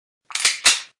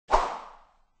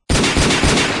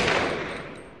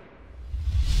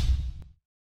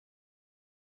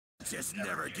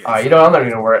Alright, you know, I'm not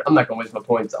gonna worry. I'm not gonna waste my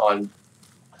points on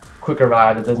quicker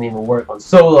ride that doesn't even work on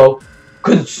solo,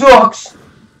 cause it sucks.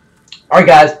 Alright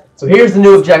guys, so here's the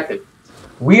new objective.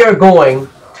 We are going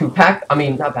to not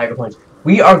pack a punch.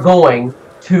 We are going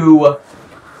to,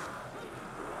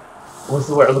 what's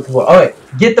the word I'm looking for? Okay,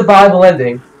 get the Bible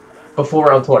ending before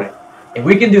round 20. If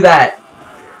we can do that,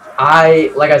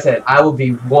 like I said, I will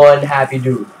be one happy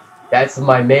dude. That's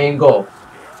my main goal.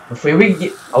 I want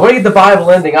to get the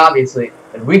Bible ending, obviously.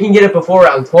 If we can get it before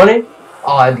round 20,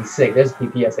 oh, that'd be sick. There's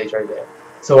PPSH right there.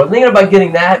 So I'm thinking about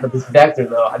getting that, but this Vector,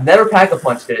 though, I've never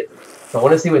pack-a-punched it, so I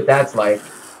want to see what that's like.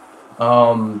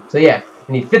 So yeah,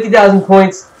 we need 50,000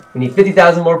 points. We need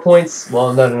 50,000 more points.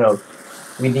 Well, no.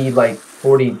 We need like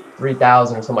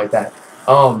 43,000 or something like that.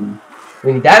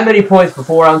 We need that many points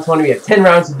before round 20. We have 10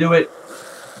 rounds to do it.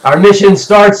 Our mission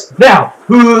starts now.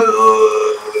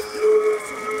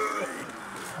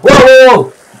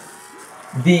 Whoa!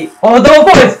 Double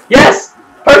points! Yes!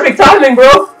 Perfect timing,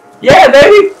 bro! Yeah,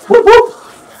 baby! Whoop, whoop.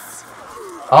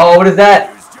 Oh, what is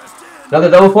that? Another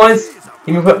double points?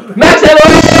 Give me max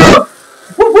ammo!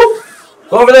 Whoop, whoop.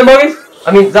 Go over there, monkeys.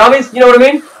 Zombies. You know what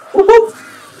I mean? Whoop, whoop.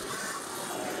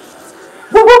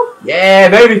 Whoop, whoop. Yeah,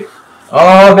 baby!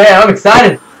 Oh, man, I'm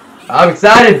excited!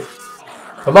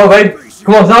 Come on, baby!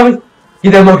 Come on, zombies!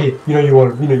 Get that monkey! You know you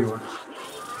want him.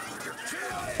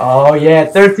 Oh yeah,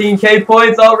 13k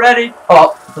points already.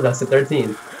 Oh, that's a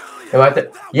 13. Am I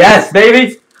there? Yes,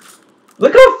 baby.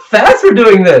 Look how fast we're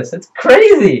doing this. It's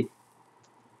crazy.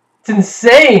 It's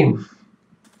insane.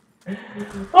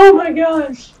 Oh my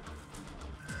gosh.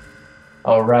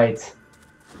 All right.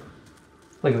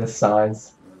 Look at the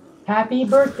signs. Happy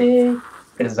birthday.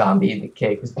 Get a zombie eating the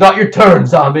cake. It's not your turn,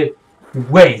 zombie. You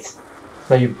wait. It's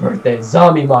not your birthday.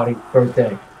 Zombie modding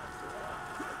birthday.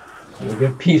 You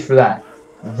get a piece for that.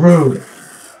 Rude.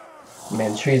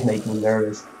 Man, tree's making me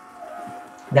nervous.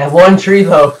 That one tree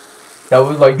though, that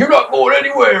was like, you're not going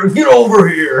anywhere, get over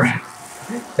here.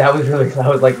 That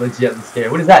was like legit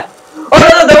scared. What is that? Oh,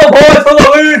 another double point for the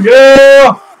win,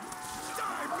 yeah!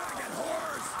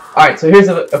 Alright, so here's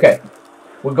okay.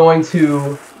 We're going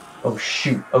to, oh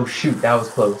shoot, that was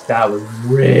close. That was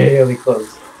really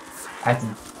close. I have to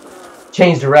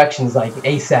change directions like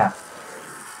ASAP.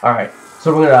 Alright,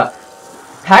 so we're gonna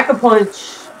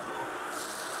pack-a-punch.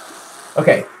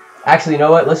 Okay, actually, you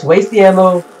know what? Let's waste the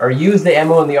ammo, or use the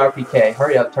ammo in the RPK.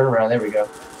 Hurry up, turn around, there we go.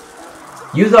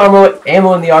 Use the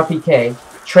ammo in the RPK,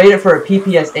 trade it for a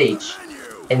PPSH,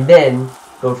 and then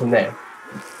go from there.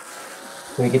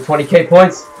 Can we get 20k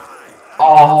points?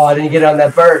 Oh, I didn't get it on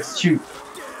that burst, shoot.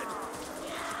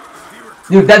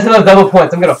 Dude, that's another double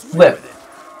points, I'm gonna flip.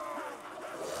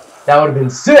 That would have been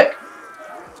sick!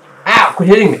 Ow, quit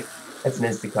hitting me! That's an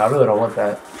instant kill. I really don't want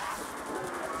that.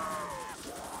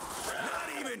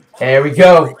 There we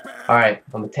go. Alright,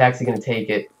 I'm actually going to take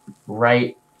it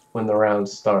right when the round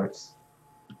starts.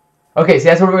 Okay, so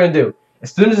that's what we're going to do.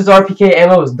 As soon as this RPK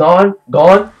ammo is gone,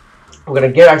 we're going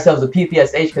to get ourselves a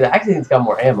PPSH, because I actually think it's got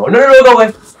more ammo. No, go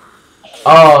away.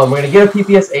 We're going to get a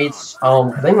PPSH,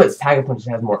 because I think what Pack-a-Punch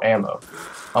has more ammo.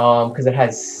 Because it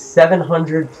has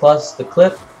 700 plus the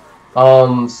clip.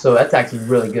 So that's actually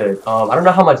really good. I don't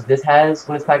know how much this has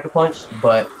when it's Pack-a-Punch,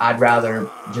 but I'd rather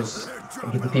just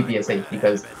get the PPSH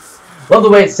because love the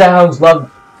way it sounds,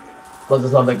 love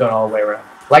that gun all the way around.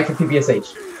 Like for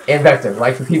PPSH and Vector.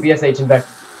 Like for PPSH and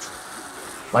Vector.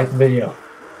 Like the video.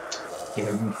 Give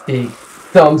a big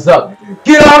thumbs up.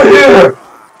 Get out of here!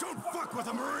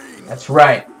 That's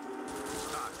right.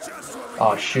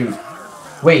 Oh shoot.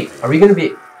 Wait, are we gonna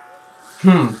be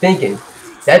thinking.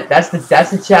 That's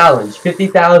the challenge.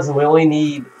 50,000. We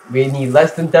need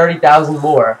less than 30,000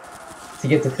 more to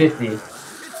get to 50.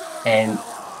 And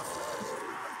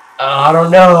I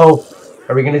don't know.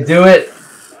 Are we gonna do it?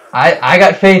 I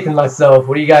got faith in myself.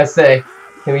 What do you guys say?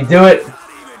 Can we do it?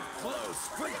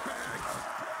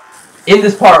 In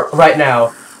this part right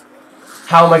now,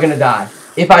 how am I gonna die?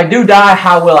 If I do die,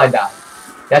 how will I die?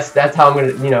 That's how I'm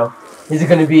gonna, you know. Is it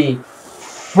gonna be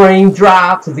frame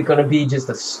drops? Is it gonna be just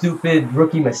a stupid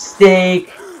rookie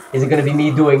mistake? Is it gonna be me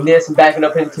doing this and backing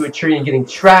up into a tree and getting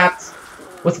trapped?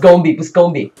 What's gonna be? What's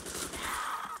gonna be?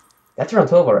 That's around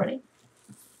 12 already.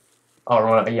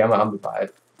 Oh yeah, I'm gonna buy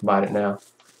it. Buy it now.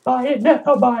 Buy it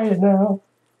now. Buy it now.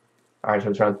 All right, so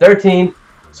it's around 13.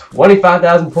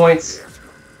 25,000 points.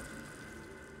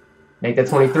 Make that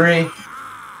 23.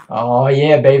 Oh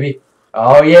yeah, baby.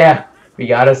 Oh yeah. We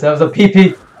got ourselves a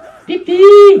PP.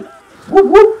 PP. Whoop,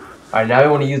 whoop. Alright, now we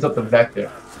want to use up the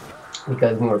Vector.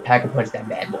 Because we want to pack-a-punch that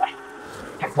bad boy.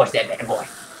 Pack-a-punch that bad boy.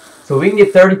 So we can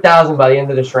get 30,000 by the end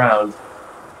of this round.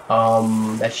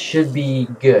 That should be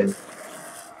good.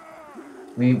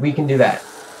 We can do that.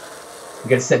 We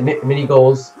gotta set mini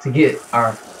goals to get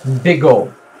our big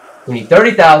goal. We need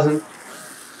 30,000.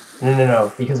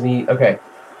 No, because we need, okay.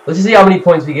 Let's just see how many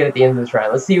points we get at the end of this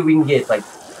round. Let's see if we can get like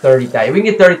 30,000. If we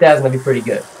can get 30,000, that'd be pretty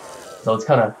good. So let's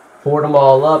kind of hoard them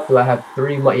all up. Do I have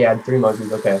 3 monkeys? Yeah, 3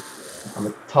 monkeys. Okay. I'm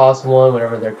gonna toss one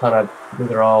whenever they're kind of, I think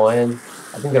they're all in.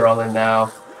 I think they're all in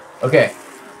now. Okay.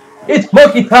 It's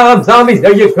monkey time, zombies.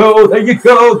 There you go. There you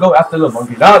go. Go after the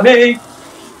monkey, not me.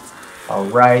 All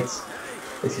right.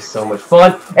 This is so much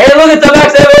fun. Hey, look at the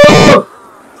max ammo!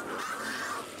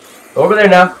 Go over there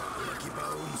now.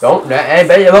 Don't. Hey,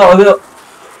 bet you won't.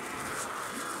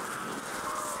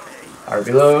 Alright,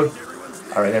 reload.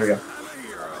 Alright, there we go.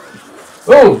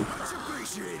 Boom!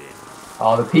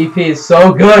 Oh, the PP is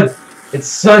so good. It's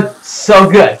so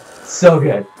good. So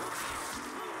good.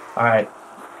 Alright.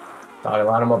 Alright,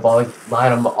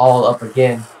 line them all up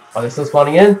again. Are they still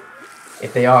spawning in?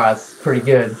 If they are, that's pretty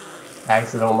good. I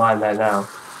actually don't mind that now.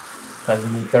 Because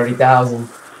we need 30,000.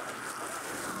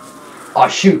 Oh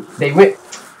shoot, they went.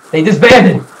 They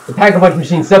disbanded! The Pack-a-Punch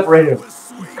machine separated them.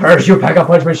 Curse you,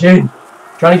 Pack-a-Punch machine!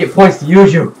 Trying to get points to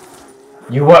use you.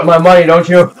 You want my money, don't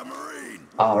you?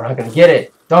 Oh, we're not gonna get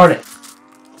it. Darn it.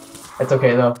 That's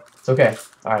okay though. It's okay.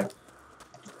 Alright.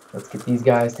 Let's get these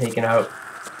guys taken out.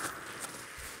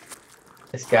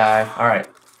 This guy. Alright.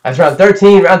 That's round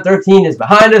 13. Round 13 is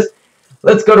behind us.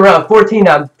 Let's go to round 14.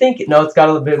 Now I'm thinking, no, it's got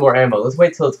a little bit more ammo. Let's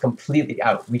wait till it's completely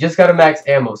out. We just got a max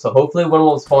ammo, so hopefully one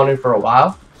won't spawn in for a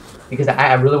while. Because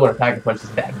I really want to Pack-a-Punch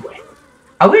this bad boy.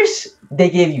 I wish they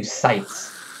gave you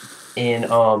sights in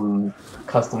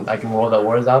custom, like in World at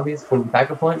War zombies when you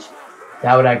Pack-a-Punch.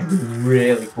 That would actually be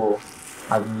really cool.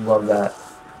 I'd love that.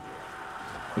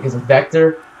 Because a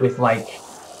vector with like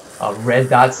a red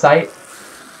dot sight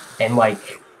and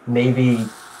like maybe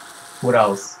what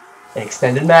else? An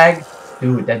extended mag?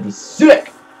 Dude, that'd be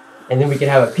sick! And then we could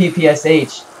have a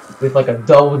PPSH with like a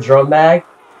double drum mag.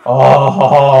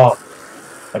 Oh,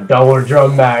 a double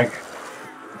drum mag.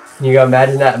 You gotta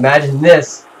imagine that. Imagine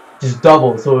this just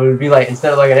double. So it would be like,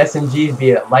 instead of like an SMG, it'd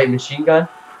be a light machine gun.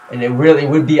 And it really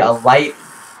would be a light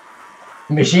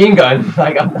machine gun.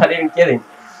 Like, I'm not even kidding.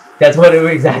 That's what it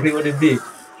exactly what it'd be.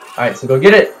 Alright, so go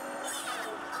get it.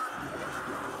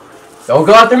 Don't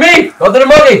go after me! Go after the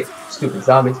monkey! Stupid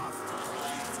zombies.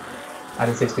 I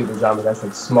didn't say stupid zombies, I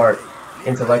said smart,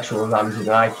 intellectual zombies with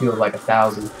an IQ of like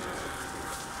 1,000.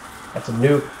 That's a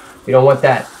nuke. We don't want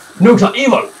that. Nukes are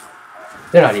evil!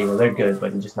 They're not evil, they're good,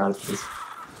 but just not at this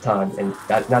time, and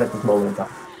not at this moment in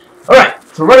time. Alright,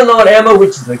 so we're running low on ammo, which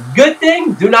is a good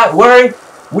thing. Do not worry.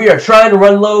 We are trying to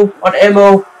run low on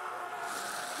ammo.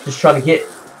 Just trying to get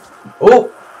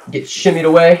shimmied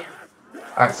away.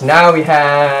 Alright, so now we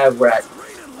have, we're at,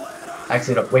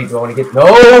 actually, no, wait, do I want to get, no,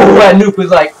 that nuke was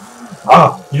like,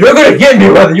 oh, you're going to get me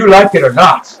whether you like it or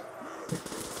not.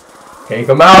 Take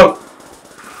them out.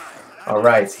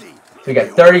 Alright, so we got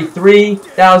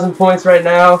 33,000 points right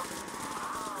now.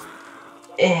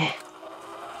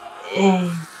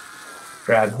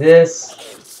 Grab this.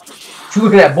 What you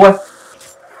looking at, boy?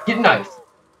 Get knifed.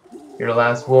 You're the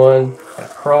last one.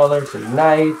 Got a crawler, so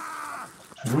knife.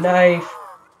 Knife.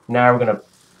 Now we're gonna.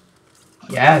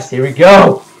 Yes, here we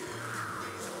go.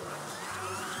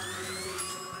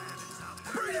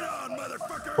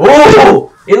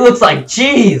 Oh, it looks like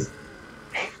cheese.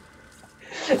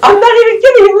 I'm not even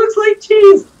kidding. It looks like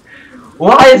cheese.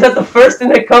 Why is that the first thing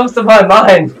that comes to my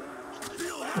mind?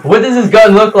 What does this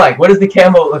gun look like? What does the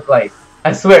camo look like?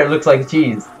 I swear it looks like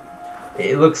cheese.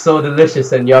 It looks so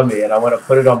delicious and yummy, and I want to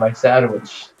put it on my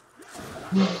sandwich.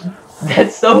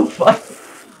 That's so funny.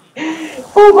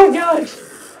 Oh my gosh.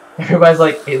 Everybody's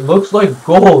like, it looks like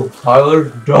gold, Tyler.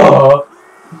 Duh.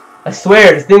 I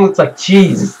swear, this thing looks like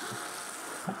cheese.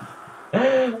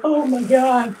 Oh my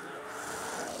god.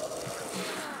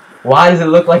 Why does it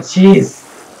look like cheese?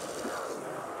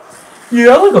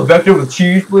 Yeah, I like a vector with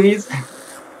cheese, please.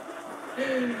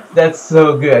 That's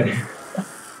so good.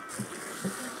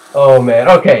 Oh man,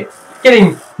 okay.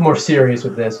 Getting more serious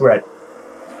with this. We're at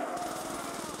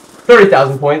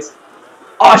 30,000 points.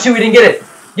 Oh shoot, we didn't get it!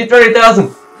 Get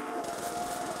 30,000!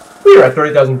 We are at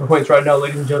 30,000 points right now,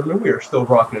 ladies and gentlemen. We are still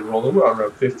rocking and rolling. We're on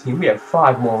round 15. We have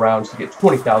 5 more rounds to get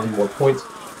 20,000 more points.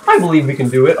 I believe we can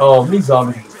do it. These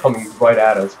zombies are just coming right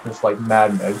at us, just like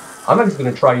madmen. I'm actually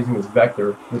going to try using this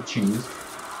vector with cheese.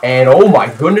 And oh my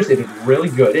goodness, it is really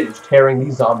good. It is tearing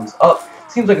these zombies up.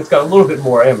 Seems like it's got a little bit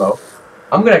more ammo.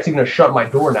 I'm actually going to shut my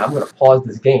door now. I'm going to pause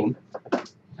this game. I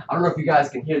don't know if you guys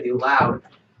can hear the loud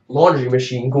laundry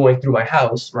machine going through my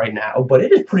house right now, but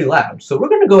it is pretty loud. So we're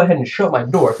going to go ahead and shut my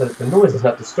door so that the noise does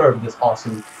not disturb this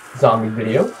awesome zombie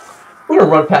video. we're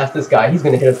gonna run past this guy. He's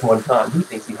gonna hit us one time. He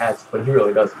thinks he has, but he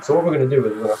really doesn't. So what we're gonna do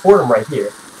is we're gonna hoard him right here.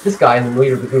 This guy is the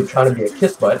leader of the group trying to be a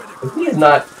kiss butt, and he is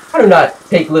not. I do not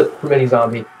take lip from any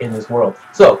zombie in this world.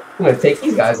 So I'm gonna take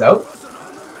these guys out,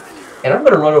 and I'm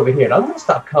gonna run over here, and I'm gonna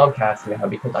stop Comcasting now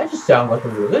because I just sound like a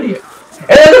real idiot. And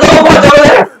there's a whole bunch over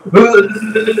there.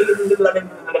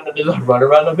 Run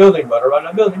around the building. Run around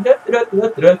the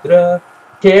building.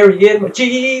 Carrying my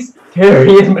cheese,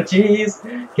 carrying my cheese,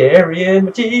 carrying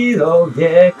my cheese. Oh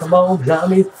yeah, come on,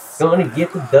 zombies. Gonna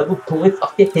get the double points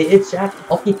off your head shot.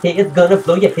 Off your head, gonna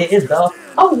blow your heads off.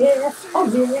 Oh yeah, oh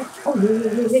yeah, oh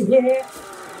yeah, yeah.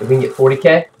 If we can get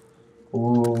 40k.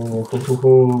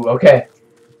 Ooh, okay.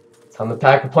 Time to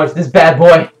pack a punch this bad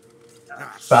boy.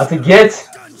 About to get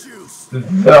the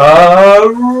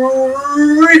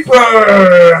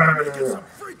Reaper.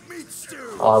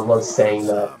 Oh, I love saying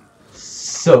that.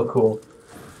 So cool.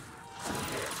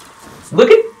 Look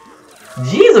at,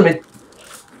 jeez, I mean,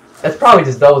 that's probably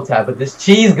just double tap, but this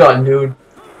cheese gun, dude.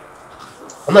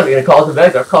 I'm not even gonna call it the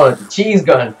vector. I'm calling it the cheese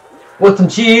gun. Want some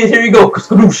cheese? Here you go.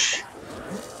 Skadoosh.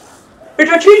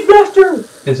 It's a cheese blaster.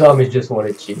 The zombies just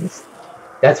wanted cheese.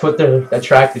 That's what they're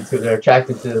attracted to. They're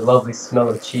attracted to the lovely smell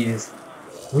of cheese.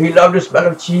 We love the smell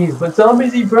of cheese, but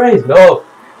zombies eat brains. No,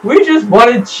 we just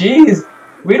wanted cheese.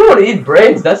 We don't eat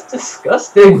brains. That's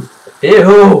disgusting.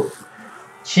 Ew.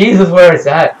 Cheese is where it's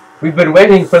at. We've been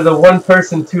waiting for the one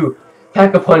person to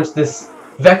pack-a-punch this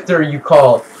vector you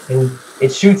call, and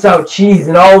it shoots out cheese,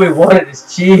 and all we wanted is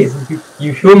cheese.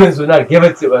 You humans would not give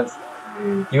it to us.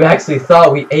 You actually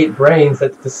thought we ate brains.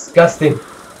 That's disgusting.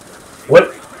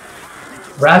 What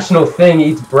rational thing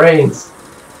eats brains?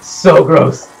 So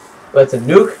gross. That's a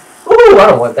nuke? Ooh, I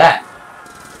don't want that.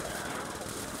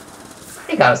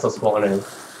 They gotta still spawn in.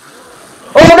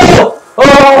 Oh no!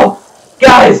 Oh!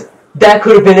 Guys! That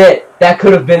could have been it. That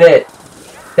could have been it.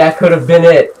 That could have been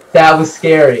it. That was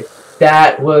scary.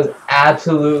 That was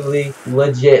absolutely,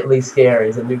 legitly scary.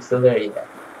 Is the nuke still there? Yeah.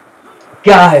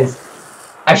 Guys!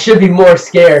 I should be more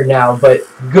scared now, but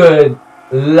good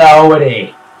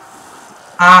lordy.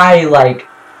 I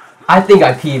think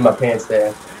I peed my pants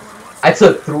there. I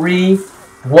took three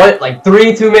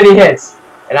too many hits.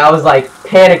 And I was like,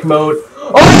 panic mode.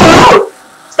 Oh no!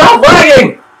 Stop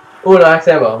lagging! Oh, no, max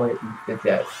ammo. Wait, get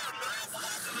that.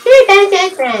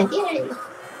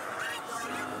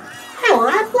 I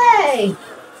wanna play!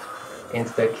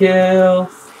 Insta kill.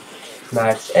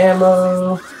 Max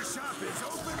ammo.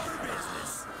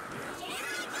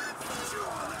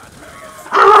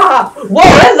 Ah! Whoa,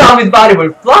 that zombie's body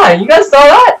was flying. You guys saw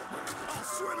that?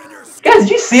 Guys,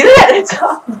 did you see that? That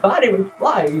zombie's body was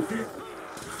flying.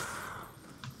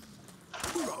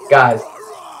 Guys,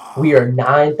 we are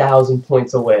 9,000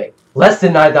 points away. Less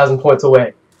than 9,000 points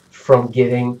away from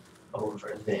getting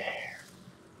over there.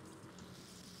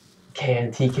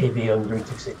 Can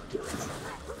TKBM326 do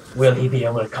it? Will he be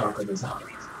able to conquer the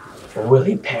zombies? Or will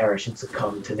he perish and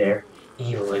succumb to their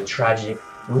evil and tragic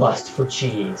lust for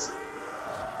cheese?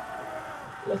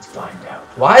 Let's find out.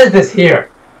 Why is this here?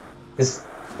 This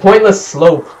pointless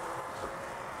slope.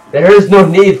 There is no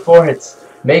need for it.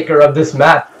 Maker of this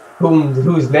map,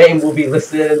 whose name will be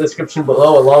listed in the description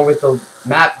below along with the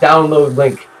map download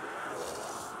link.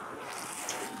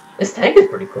 This tank is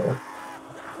pretty cool.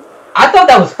 I thought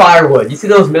that was firewood. You see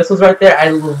those missiles right there?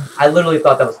 I literally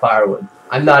thought that was firewood.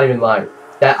 I'm not even lying.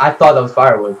 I thought that was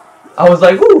firewood. I was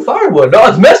like, ooh, firewood. No,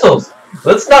 it's missiles.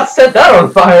 Let's not set that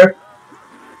on fire.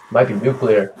 Might be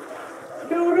nuclear.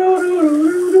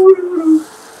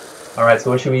 Alright, so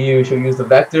what should we use? Should we use the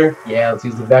vector? Yeah, let's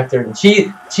use the vector. And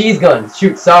cheese gun.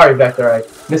 Shoot, sorry, vector. I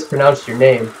mispronounced your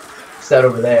name. What's that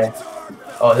over there?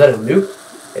 Oh, is that a nuke?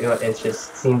 It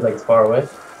just seems like it's far away.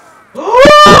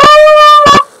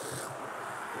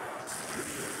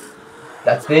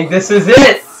 I think this is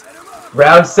it.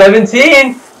 Round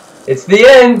 17. It's the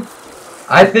end.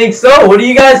 I think so. What do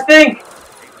you guys think?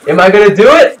 Am I going to do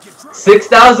it?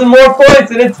 6,000 more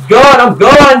points and it's gone. I'm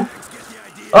gone.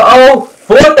 Uh-oh.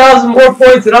 4,000 more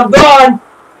points and I'm gone.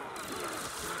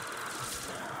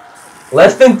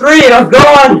 Less than 3 and I'm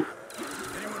gone.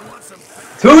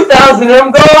 2,000 and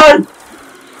I'm gone.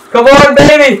 Come on,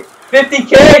 baby.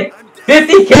 50k.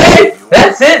 50k.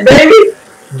 That's it, baby.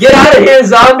 Get out of here,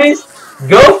 zombies.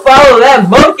 Go follow that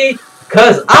monkey,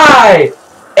 because I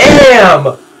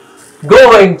am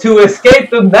going to escape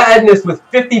the madness with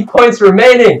 50 points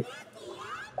remaining.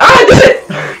 I did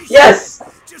it! Yes!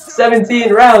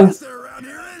 17 rounds.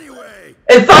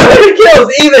 And 500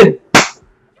 kills, even!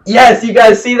 Yes, you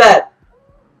guys see that?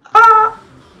 Ah!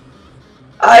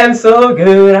 I am so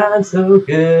good, I'm so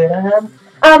good,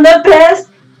 I'm the best.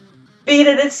 Beat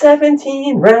it at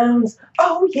 17 rounds.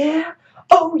 Oh yeah,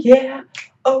 Oh yeah,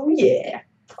 oh yeah.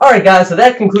 Alright guys, so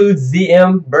that concludes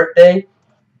ZM birthday.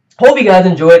 Hope you guys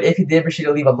enjoyed. If you did, be sure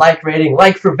to leave a like rating.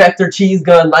 Like for Vector Cheese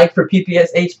Gun, like for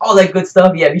PPSH, all that good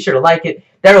stuff. Yeah, be sure to like it.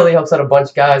 That really helps out a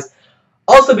bunch, guys.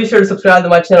 Also, be sure to subscribe to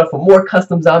my channel for more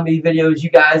custom zombie videos.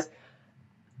 You guys,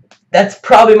 that's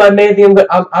probably my main thing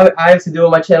I have to do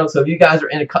on my channel. So if you guys are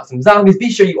into custom zombies,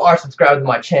 be sure you are subscribed to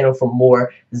my channel for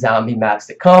more zombie maps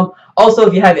to come. Also,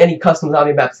 if you have any custom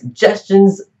zombie map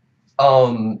suggestions,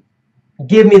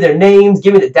 give me their names,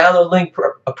 give me the download link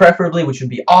preferably, which would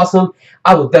be awesome.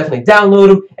 I will definitely download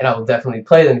them, and I will definitely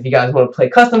play them. If you guys want to play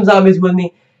custom zombies with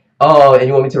me, and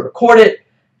you want me to record it,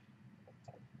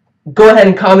 go ahead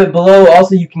and comment below.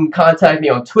 Also, you can contact me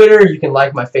on Twitter. You can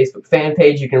like my Facebook fan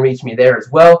page. You can reach me there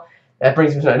as well. That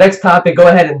brings me to the next topic. Go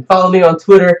ahead and follow me on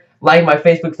Twitter, like my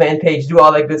Facebook fan page, do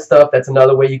all that good stuff. That's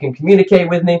another way you can communicate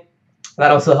with me.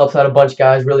 That also helps out a bunch,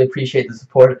 guys. Really appreciate the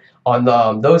support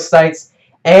on those sites.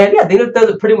 And yeah, I think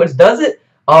that pretty much does it.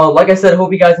 Like I said,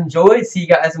 hope you guys enjoyed. See you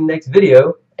guys in the next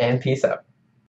video, and peace out.